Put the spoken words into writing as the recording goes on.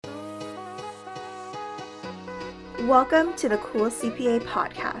Welcome to the Cool CPA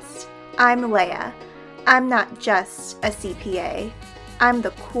podcast. I'm Leah. I'm not just a CPA. I'm the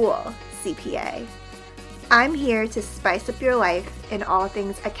cool CPA. I'm here to spice up your life in all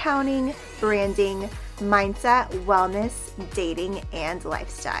things accounting, branding, mindset, wellness, dating, and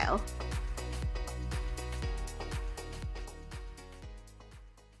lifestyle.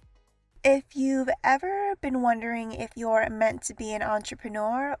 If you've ever been wondering if you're meant to be an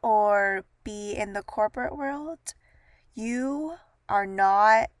entrepreneur or be in the corporate world, you are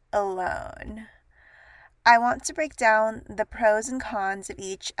not alone. I want to break down the pros and cons of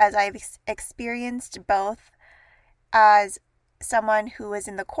each as I've experienced both as someone who is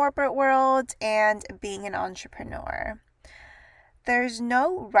in the corporate world and being an entrepreneur. There's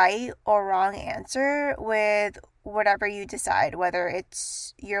no right or wrong answer with whatever you decide, whether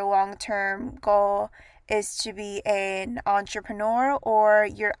it's your long-term goal is to be an entrepreneur or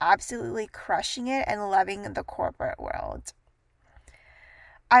you're absolutely crushing it and loving the corporate world.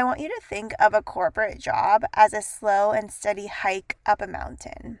 I want you to think of a corporate job as a slow and steady hike up a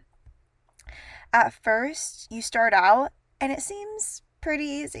mountain. At first, you start out and it seems pretty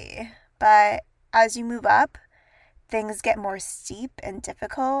easy, but as you move up, things get more steep and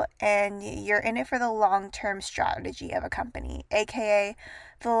difficult, and you're in it for the long-term strategy of a company, aka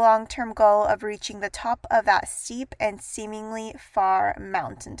the long-term goal of reaching the top of that steep and seemingly far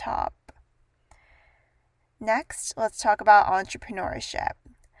mountaintop. Next, let's talk about entrepreneurship.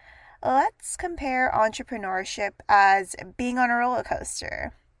 Let's compare entrepreneurship as being on a roller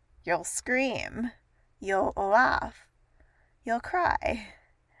coaster. You'll scream, you'll laugh, you'll cry.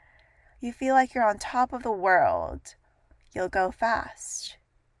 You feel like you're on top of the world. You'll go fast.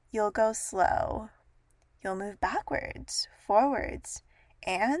 You'll go slow. You'll move backwards, forwards,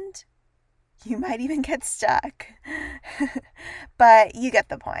 and you might even get stuck. But you get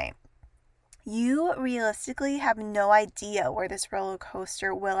the point. You realistically have no idea where this roller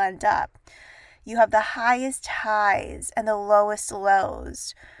coaster will end up. You have the highest highs and the lowest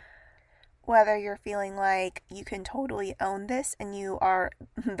lows. Whether you're feeling like you can totally own this and you are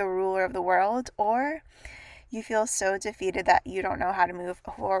the ruler of the world, or you feel so defeated that you don't know how to move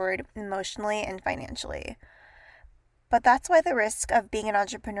forward emotionally and financially. But that's why the risk of being an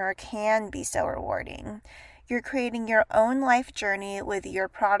entrepreneur can be so rewarding. You're creating your own life journey with your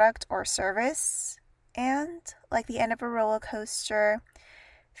product or service, and like the end of a roller coaster,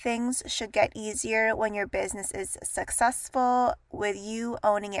 things should get easier when your business is successful, with you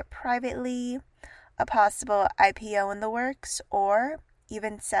owning it privately, a possible IPO in the works, or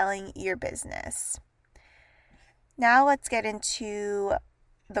even selling your business. Now let's get into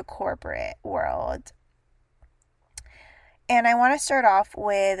the corporate world. And I want to start off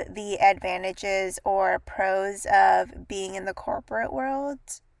with the advantages or pros of being in the corporate world.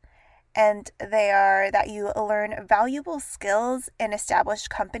 And they are that you learn valuable skills in established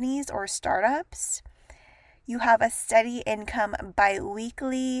companies or startups. You have a steady income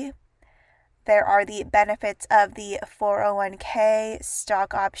bi-weekly. There are the benefits of the 401k,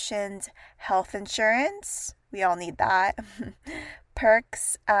 stock options, health insurance. We all need that.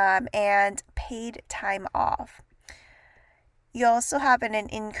 Perks, and paid time off. You also have an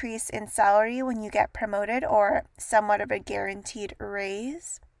increase in salary when you get promoted or somewhat of a guaranteed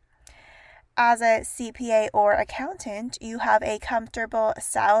raise. As a CPA or accountant, you have a comfortable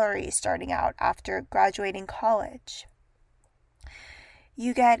salary starting out after graduating college.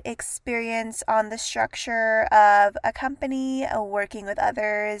 You get experience on the structure of a company, working with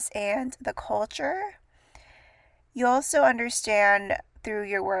others, and the culture. You also understand through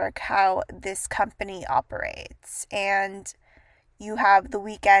your work how this company operates, and you have the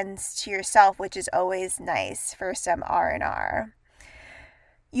weekends to yourself, which is always nice for some R&R.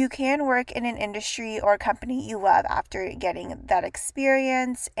 You can work in an industry or company you love after getting that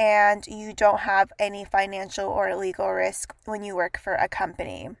experience, and you don't have any financial or legal risk when you work for a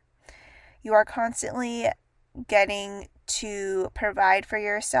company. You are constantly getting to provide for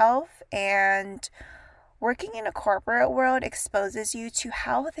yourself, and working in a corporate world exposes you to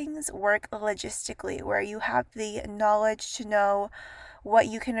how things work logistically, where you have the knowledge to know what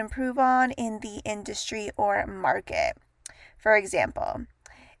you can improve on in the industry or market. For example,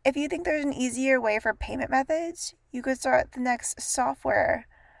 if you think there's an easier way for payment methods, you could start the next software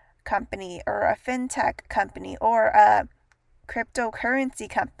company or a fintech company or a cryptocurrency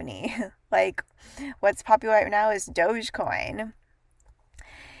company. Like what's popular right now is Dogecoin.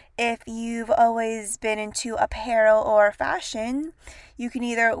 If you've always been into apparel or fashion, you can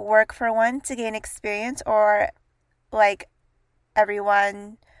either work for one to gain experience, or like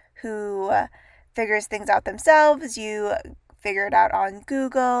everyone who figures things out themselves, you figure it out on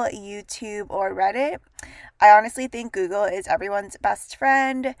Google, YouTube, or Reddit. I honestly think Google is everyone's best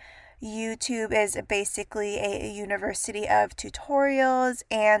friend. YouTube is basically a university of tutorials,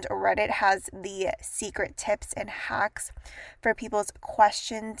 and Reddit has the secret tips and hacks for people's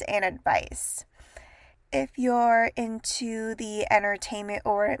questions and advice. If you're into the entertainment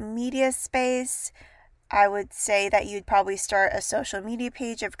or media space, I would say that you'd probably start a social media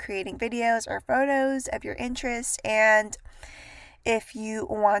page of creating videos or photos of your interest. And if you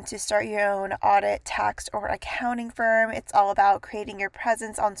want to start your own audit, tax, or accounting firm, it's all about creating your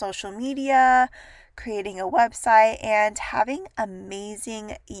presence on social media, creating a website, and having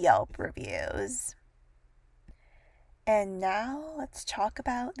amazing Yelp reviews. And now let's talk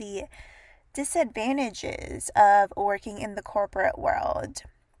about the disadvantages of working in the corporate world.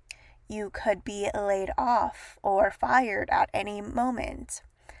 You could be laid off or fired at any moment.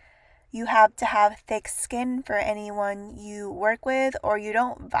 You have to have thick skin for anyone you work with or you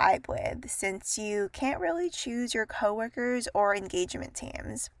don't vibe with, since you can't really choose your coworkers or engagement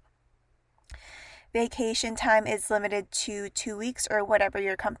teams. Vacation time is limited to 2 weeks or whatever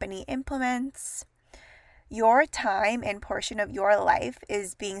your company implements. Your time and portion of your life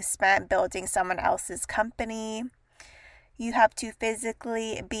is being spent building someone else's company. You have to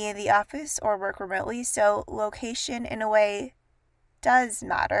physically be in the office or work remotely, so location in a way does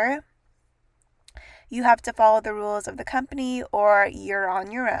matter. You have to follow the rules of the company or you're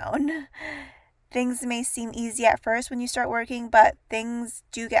on your own. Things may seem easy at first when you start working, but things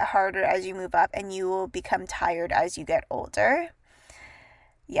do get harder as you move up and you will become tired as you get older.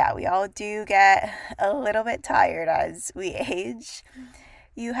 Yeah, we all do get a little bit tired as we age.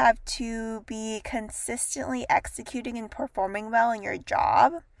 You have to be consistently executing and performing well in your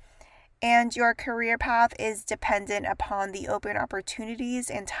job. And your career path is dependent upon the open opportunities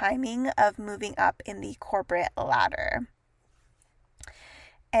and timing of moving up in the corporate ladder.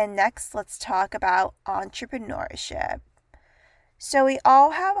 And next, let's talk about entrepreneurship. So we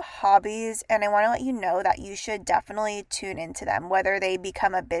all have hobbies, and I want to let you know that you should definitely tune into them, whether they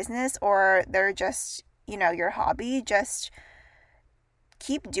become a business or they're just, your hobby. Just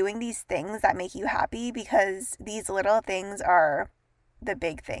keep doing these things that make you happy, because these little things are the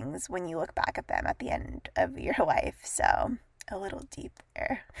big things when you look back at them at the end of your life. So a little deep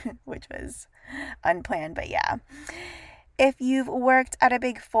there, which was unplanned, but yeah. If you've worked at a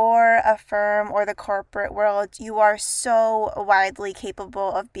Big Four, a firm, or the corporate world, you are so widely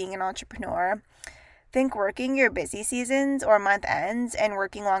capable of being an entrepreneur. Think working your busy seasons or month ends and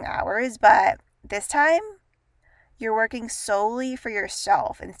working long hours, but this time you're working solely for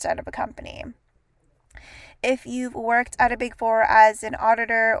yourself instead of a company. If you've worked at a Big Four as an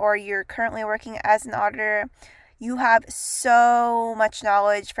auditor or you're currently working as an auditor, you have so much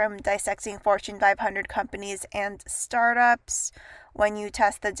knowledge from dissecting Fortune 500 companies and startups when you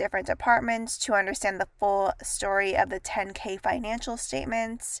test the different departments to understand the full story of the 10K financial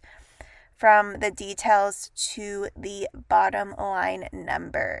statements, from the details to the bottom line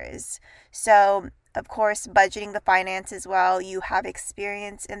numbers. So, of course, budgeting the finances well. You have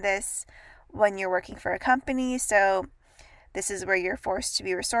experience in this when you're working for a company, so this is where you're forced to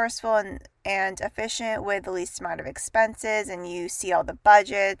be resourceful and efficient with the least amount of expenses, and you see all the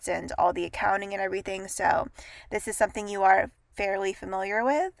budgets and all the accounting and everything, so this is something you are fairly familiar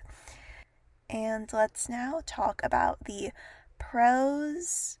with. And let's now talk about the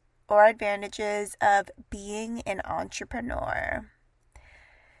pros or advantages of being an entrepreneur.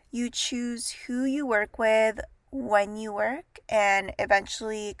 You choose who you work with, when you work, and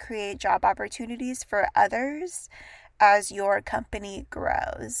eventually create job opportunities for others as your company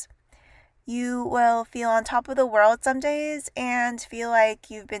grows. You will feel on top of the world some days and feel like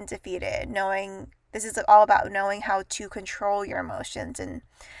you've been defeated, knowing this is all about knowing how to control your emotions, and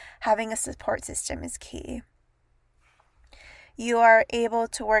having a support system is key. You are able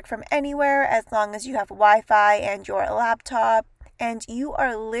to work from anywhere as long as you have Wi-Fi and your laptop, and you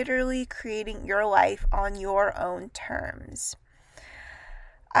are literally creating your life on your own terms.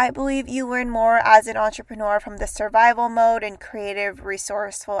 I believe you learn more as an entrepreneur from the survival mode and creative,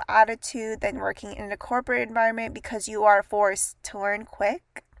 resourceful attitude than working in a corporate environment, because you are forced to learn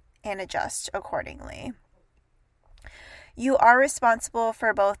quick and adjust accordingly. You are responsible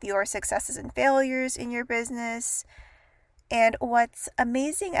for both your successes and failures in your business. And what's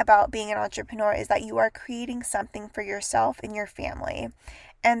amazing about being an entrepreneur is that you are creating something for yourself and your family.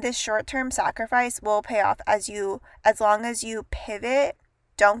 And this short-term sacrifice will pay off as long as you pivot,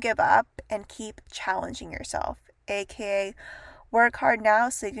 don't give up, and keep challenging yourself, aka work hard now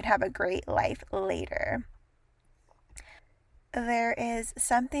so you can have a great life later. There is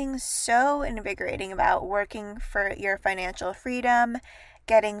something so invigorating about working for your financial freedom,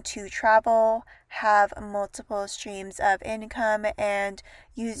 getting to travel, have multiple streams of income, and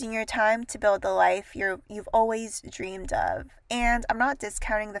using your time to build the life you've always dreamed of. And I'm not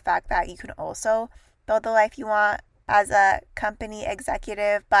discounting the fact that you can also build the life you want as a company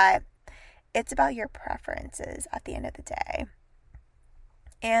executive, but it's about your preferences at the end of the day.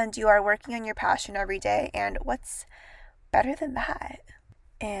 And you are working on your passion every day, and what's better than that?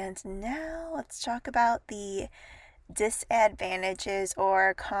 And now let's talk about the disadvantages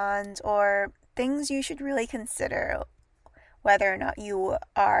or cons or things you should really consider whether or not you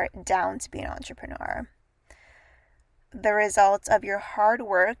are down to be an entrepreneur. The results of your hard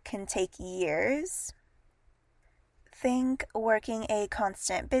work can take years. Think working a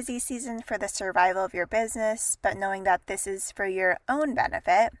constant busy season for the survival of your business, but knowing that this is for your own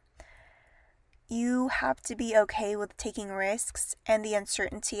benefit. You have to be okay with taking risks and the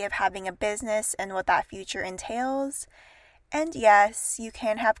uncertainty of having a business and what that future entails. And yes, you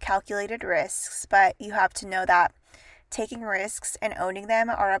can have calculated risks, but you have to know that taking risks and owning them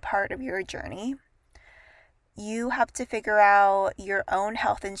are a part of your journey. You have to figure out your own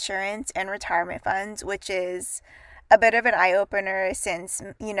health insurance and retirement funds, which is a bit of an eye-opener since,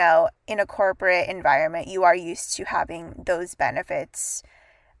 in a corporate environment, you are used to having those benefits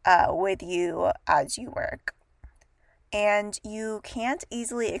with you as you work. And you can't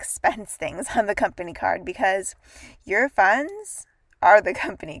easily expense things on the company card because your funds are the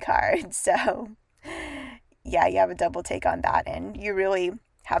company card. So yeah, you have a double take on that, and you really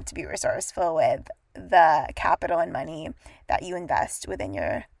have to be resourceful with the capital and money that you invest within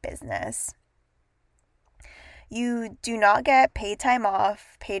your business. You do not get paid time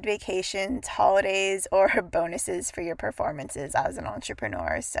off, paid vacations, holidays, or bonuses for your performances as an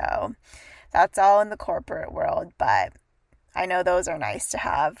entrepreneur. So that's all in the corporate world, but I know those are nice to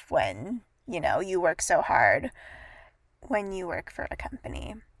have when, you work so hard when you work for a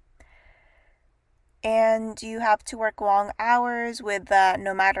company. And you have to work long hours with the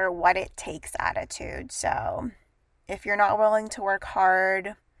no matter what it takes attitude. So if you're not willing to work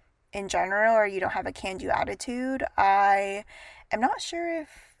hard in general, or you don't have a can-do attitude, I am not sure if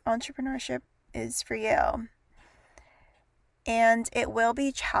entrepreneurship is for you. And it will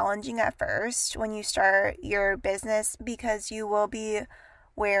be challenging at first when you start your business because you will be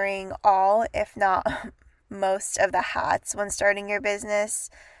wearing all, if not most of the hats when starting your business,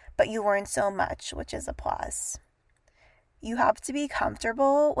 but you learn so much, which is a plus. You have to be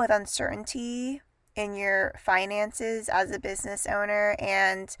comfortable with uncertainty in your finances as a business owner,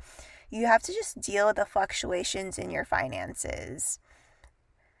 and you have to just deal with the fluctuations in your finances.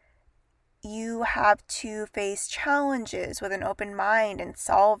 You have to face challenges with an open mind and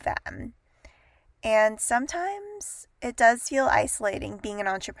solve them. And sometimes it does feel isolating being an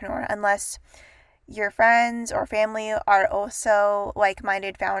entrepreneur unless your friends or family are also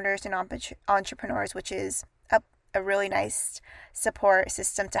like-minded founders and entrepreneurs, which is a really nice support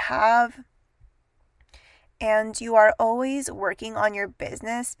system to have. And you are always working on your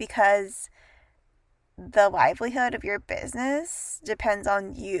business because the livelihood of your business depends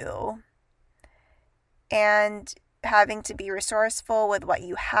on you. And having to be resourceful with what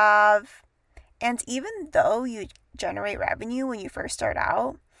you have. And even though you generate revenue when you first start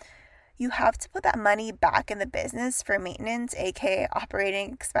out, you have to put that money back in the business for maintenance, aka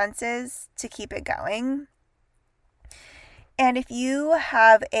operating expenses, to keep it going. And if you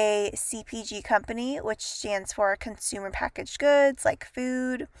have a CPG company, which stands for consumer packaged goods like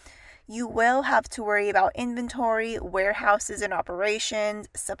food, you will have to worry about inventory, warehouses and operations,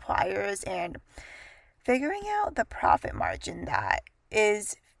 suppliers, and figuring out the profit margin that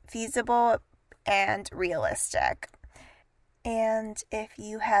is feasible and realistic. And if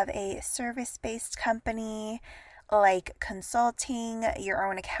you have a service-based company like consulting, your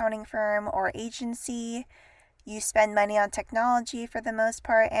own accounting firm or agency, you spend money on technology for the most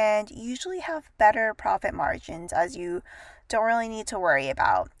part and usually have better profit margins as you don't really need to worry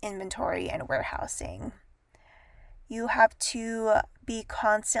about inventory and warehousing. You have to be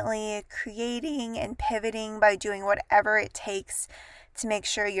constantly creating and pivoting by doing whatever it takes to make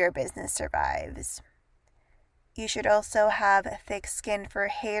sure your business survives. You should also have thick skin for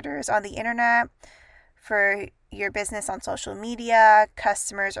haters on the internet, for your business on social media,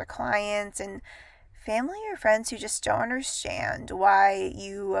 customers or clients, and family or friends who just don't understand why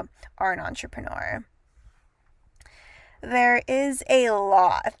you are an entrepreneur. There is a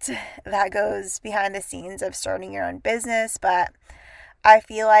lot that goes behind the scenes of starting your own business, but I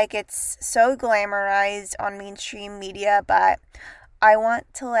feel like it's so glamorized on mainstream media, but I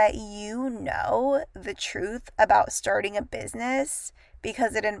want to let you know the truth about starting a business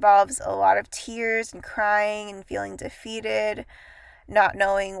because it involves a lot of tears and crying and feeling defeated, not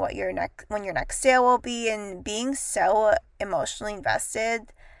knowing when your next sale will be, and being so emotionally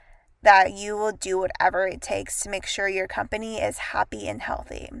invested that you will do whatever it takes to make sure your company is happy and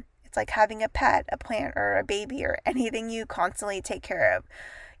healthy. It's like having a pet, a plant, or a baby, or anything you constantly take care of.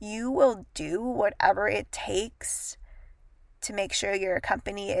 You will do whatever it takes to make sure your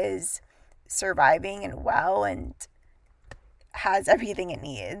company is surviving and well and has everything it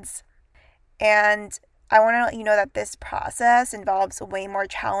needs. And I want to let you know that this process involves way more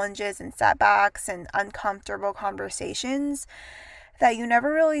challenges and setbacks and uncomfortable conversations that you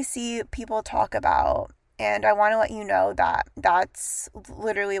never really see people talk about. And I want to let you know that that's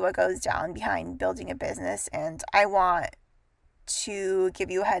literally what goes down behind building a business. And I want to give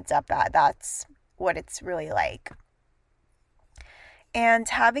you a heads up that that's what it's really like. And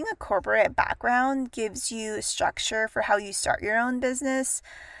having a corporate background gives you structure for how you start your own business.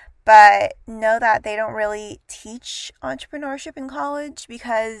 But know that they don't really teach entrepreneurship in college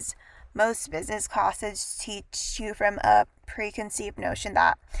because most business classes teach you from a preconceived notion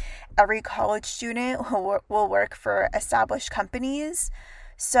that every college student will work for established companies.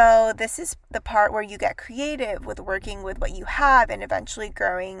 So this is the part where you get creative with working with what you have and eventually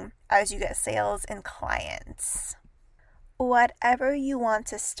growing as you get sales and clients. Whatever you want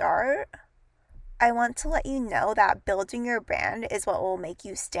to start, I want to let you know that building your brand is what will make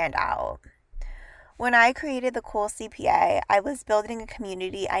you stand out. When I created the Cool CPA, I was building a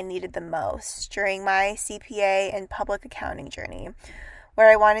community I needed the most during my CPA and public accounting journey,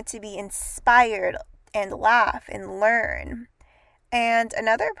 where I wanted to be inspired and laugh and learn. And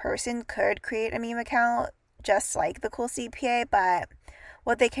another person could create a meme account just like the Cool CPA, but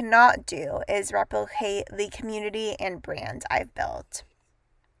what they cannot do is replicate the community and brand I've built.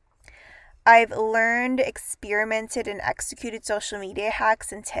 I've learned, experimented, and executed social media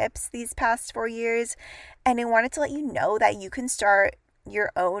hacks and tips these past 4 years, and I wanted to let you know that you can start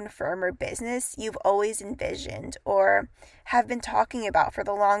your own firm or business you've always envisioned or have been talking about for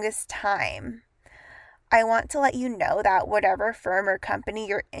the longest time. I want to let you know that whatever firm or company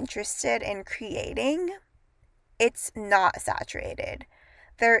you're interested in creating, it's not saturated.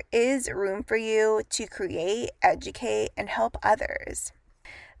 There is room for you to create, educate, and help others.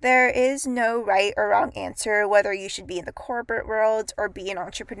 There is no right or wrong answer whether you should be in the corporate world or be an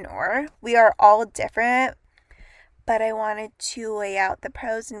entrepreneur. We are all different, but I wanted to lay out the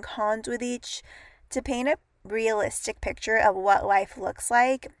pros and cons with each to paint a realistic picture of what life looks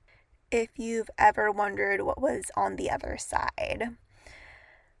like if you've ever wondered what was on the other side.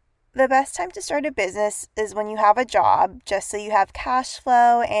 The best time to start a business is when you have a job, just so you have cash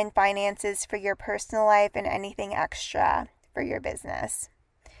flow and finances for your personal life and anything extra for your business.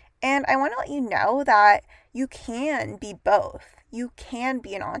 And I want to let you know that you can be both. You can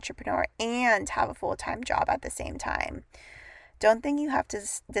be an entrepreneur and have a full-time job at the same time. Don't think you have to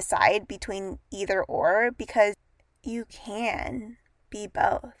decide between either or, because you can be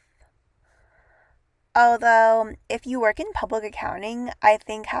both. Although, if you work in public accounting, I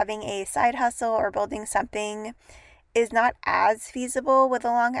think having a side hustle or building something is not as feasible with the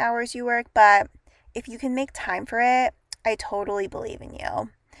long hours you work, but if you can make time for it, I totally believe in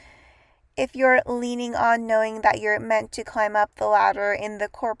you. If you're leaning on knowing that you're meant to climb up the ladder in the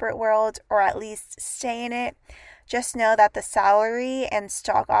corporate world or at least stay in it, just know that the salary and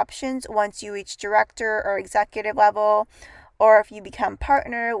stock options once you reach director or executive level, or if you become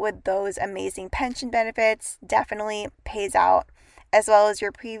partner with those amazing pension benefits, definitely pays out, as well as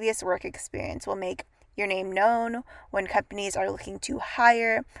your previous work experience will make your name known when companies are looking to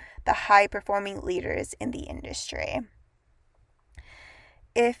hire the high-performing leaders in the industry.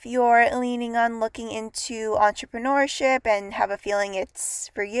 If you're leaning on looking into entrepreneurship and have a feeling it's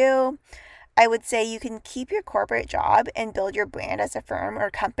for you, I would say you can keep your corporate job and build your brand as a firm or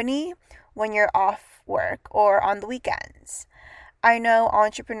company when you're off work or on the weekends. I know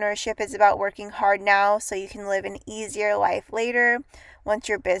entrepreneurship is about working hard now so you can live an easier life later once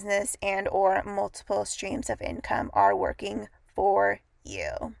your business and or multiple streams of income are working for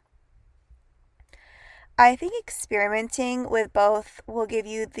you. I think experimenting with both will give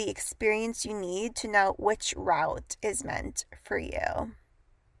you the experience you need to know which route is meant for you.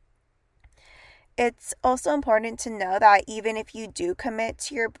 It's also important to know that even if you do commit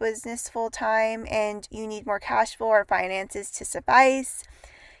to your business full time and you need more cash flow or finances to suffice,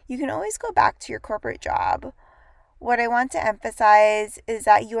 you can always go back to your corporate job. What I want to emphasize is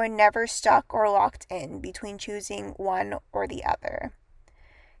that you are never stuck or locked in between choosing one or the other.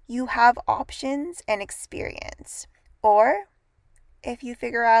 You have options and experience, or If you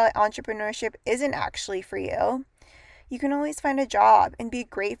figure out entrepreneurship isn't actually for you, you can always find a job and be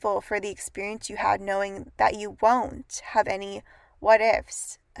grateful for the experience you had knowing that you won't have any what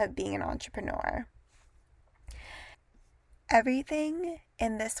ifs of being an entrepreneur. Everything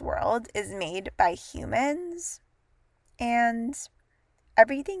in this world is made by humans, and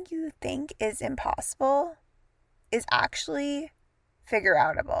everything you think is impossible is actually figure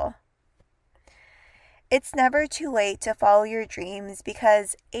outable. It's never too late to follow your dreams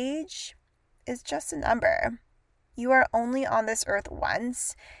because age is just a number. You are only on this earth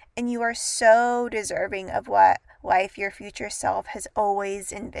once, and you are so deserving of what life your future self has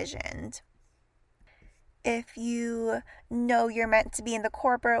always envisioned. If you know you're meant to be in the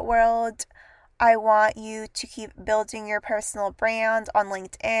corporate world, I want you to keep building your personal brand on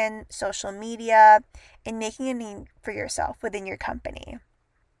LinkedIn, social media, and making a name for yourself within your company.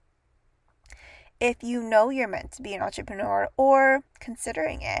 If you know you're meant to be an entrepreneur or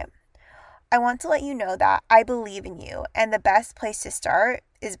considering it, I want to let you know that I believe in you, and the best place to start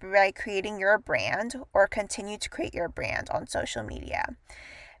is by creating your brand or continue to create your brand on social media,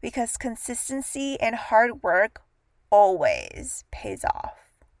 because consistency and hard work always pays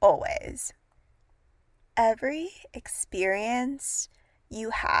off, always. Every experience you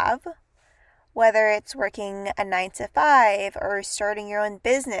have, whether it's working a 9-to-5 or starting your own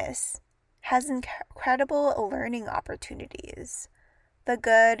business, has incredible learning opportunities, the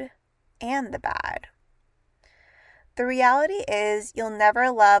good and the bad. The reality is you'll never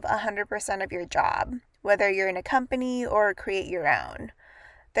love 100% of your job, whether you're in a company or create your own.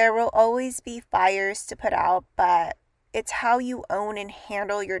 There will always be fires to put out, but it's how you own and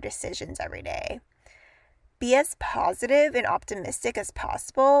handle your decisions every day. Be as positive and optimistic as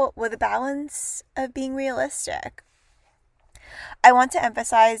possible with a balance of being realistic. I want to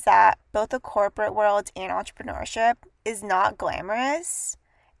emphasize that both the corporate world and entrepreneurship is not glamorous,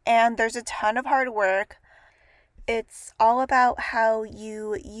 and there's a ton of hard work. It's all about how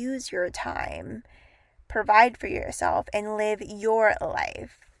you use your time, provide for yourself, and live your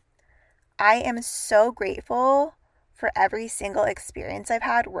life. I am so grateful for every single experience I've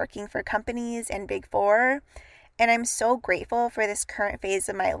had working for companies and Big Four, and I'm so grateful for this current phase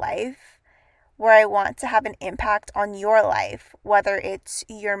of my life where I want to have an impact on your life, whether it's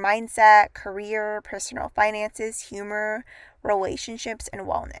your mindset, career, personal finances, humor, relationships, and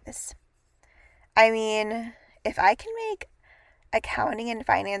wellness. I mean, if I can make accounting and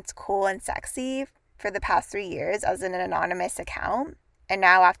finance cool and sexy for the past 3 years as an anonymous account, and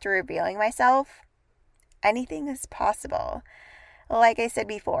now after revealing myself, anything is possible. Like I said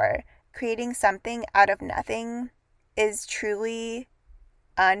before, creating something out of nothing is truly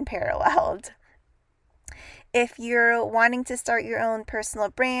unparalleled. If you're wanting to start your own personal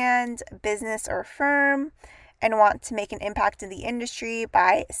brand, business, or firm, and want to make an impact in the industry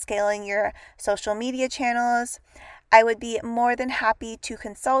by scaling your social media channels, I would be more than happy to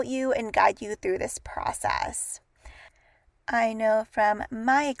consult you and guide you through this process. I know from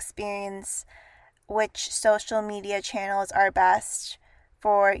my experience which social media channels are best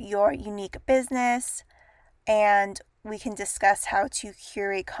for your unique business, and we can discuss how to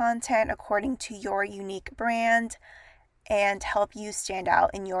curate content according to your unique brand and help you stand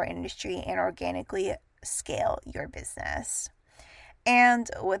out in your industry and organically scale your business. And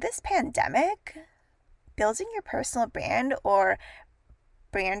with this pandemic, building your personal brand or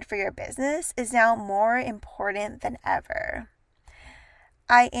brand for your business is now more important than ever.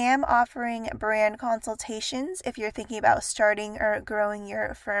 I am offering brand consultations if you're thinking about starting or growing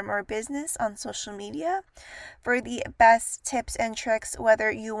your firm or business on social media for the best tips and tricks,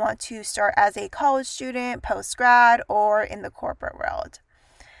 whether you want to start as a college student, post-grad, or in the corporate world.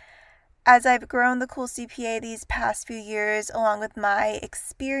 As I've grown the Cool CPA these past few years, along with my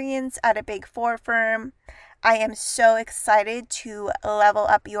experience at a Big Four firm, I am so excited to level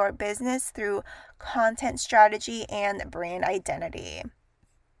up your business through content strategy and brand identity.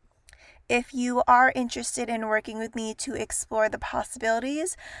 If you are interested in working with me to explore the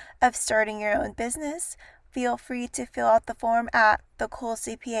possibilities of starting your own business, feel free to fill out the form at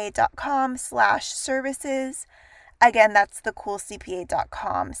thecoolcpa.com/services. Again, that's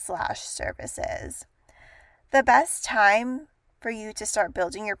thecoolcpa.com/services. The best time for you to start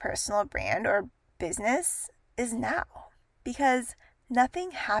building your personal brand or business is now, because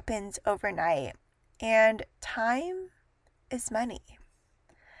nothing happens overnight and time is money.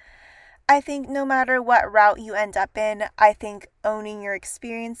 I think no matter what route you end up in, I think owning your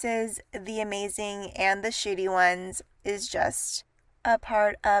experiences, the amazing and the shitty ones, is just a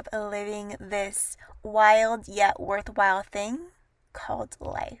part of living this wild yet worthwhile thing called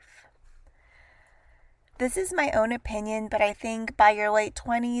life. This is my own opinion, but I think by your late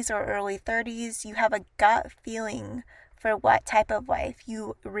 20s or early 30s, you have a gut feeling for what type of life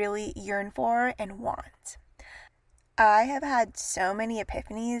you really yearn for and want. I have had so many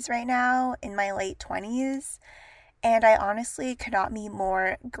epiphanies right now in my late 20s, and I honestly could not be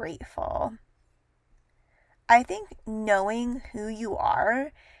more grateful. I think knowing who you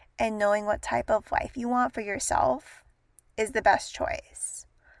are and knowing what type of life you want for yourself is the best choice.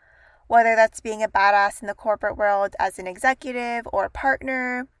 Whether that's being a badass in the corporate world as an executive or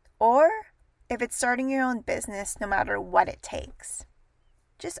partner, or if it's starting your own business, no matter what it takes.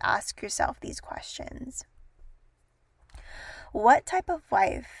 Just ask yourself these questions. What type of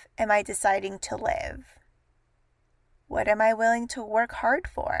life am I deciding to live? What am I willing to work hard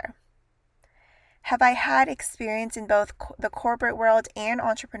for? Have I had experience in both the corporate world and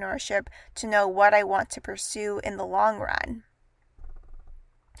entrepreneurship to know what I want to pursue in the long run?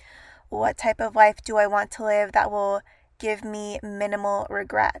 What type of life do I want to live that will give me minimal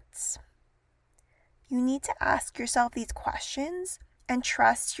regrets? You need to ask yourself these questions and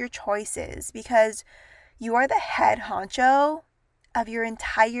trust your choices because you are the head honcho of your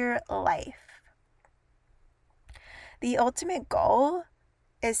entire life. The ultimate goal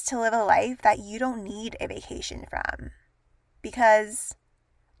is to live a life that you don't need a vacation from because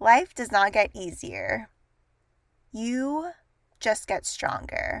life does not get easier. You just get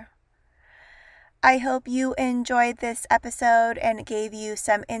stronger. I hope you enjoyed this episode and it gave you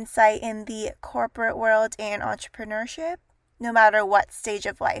some insight in the corporate world and entrepreneurship, no matter what stage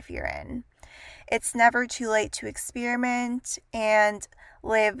of life you're in. It's never too late to experiment and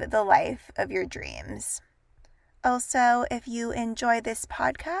live the life of your dreams. Also, if you enjoy this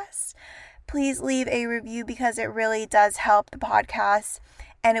podcast, please leave a review because it really does help the podcast,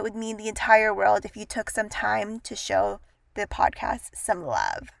 and it would mean the entire world if you took some time to show the podcast some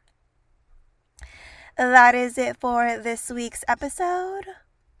love. That is it for this week's episode.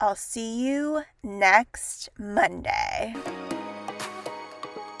 I'll see you next Monday.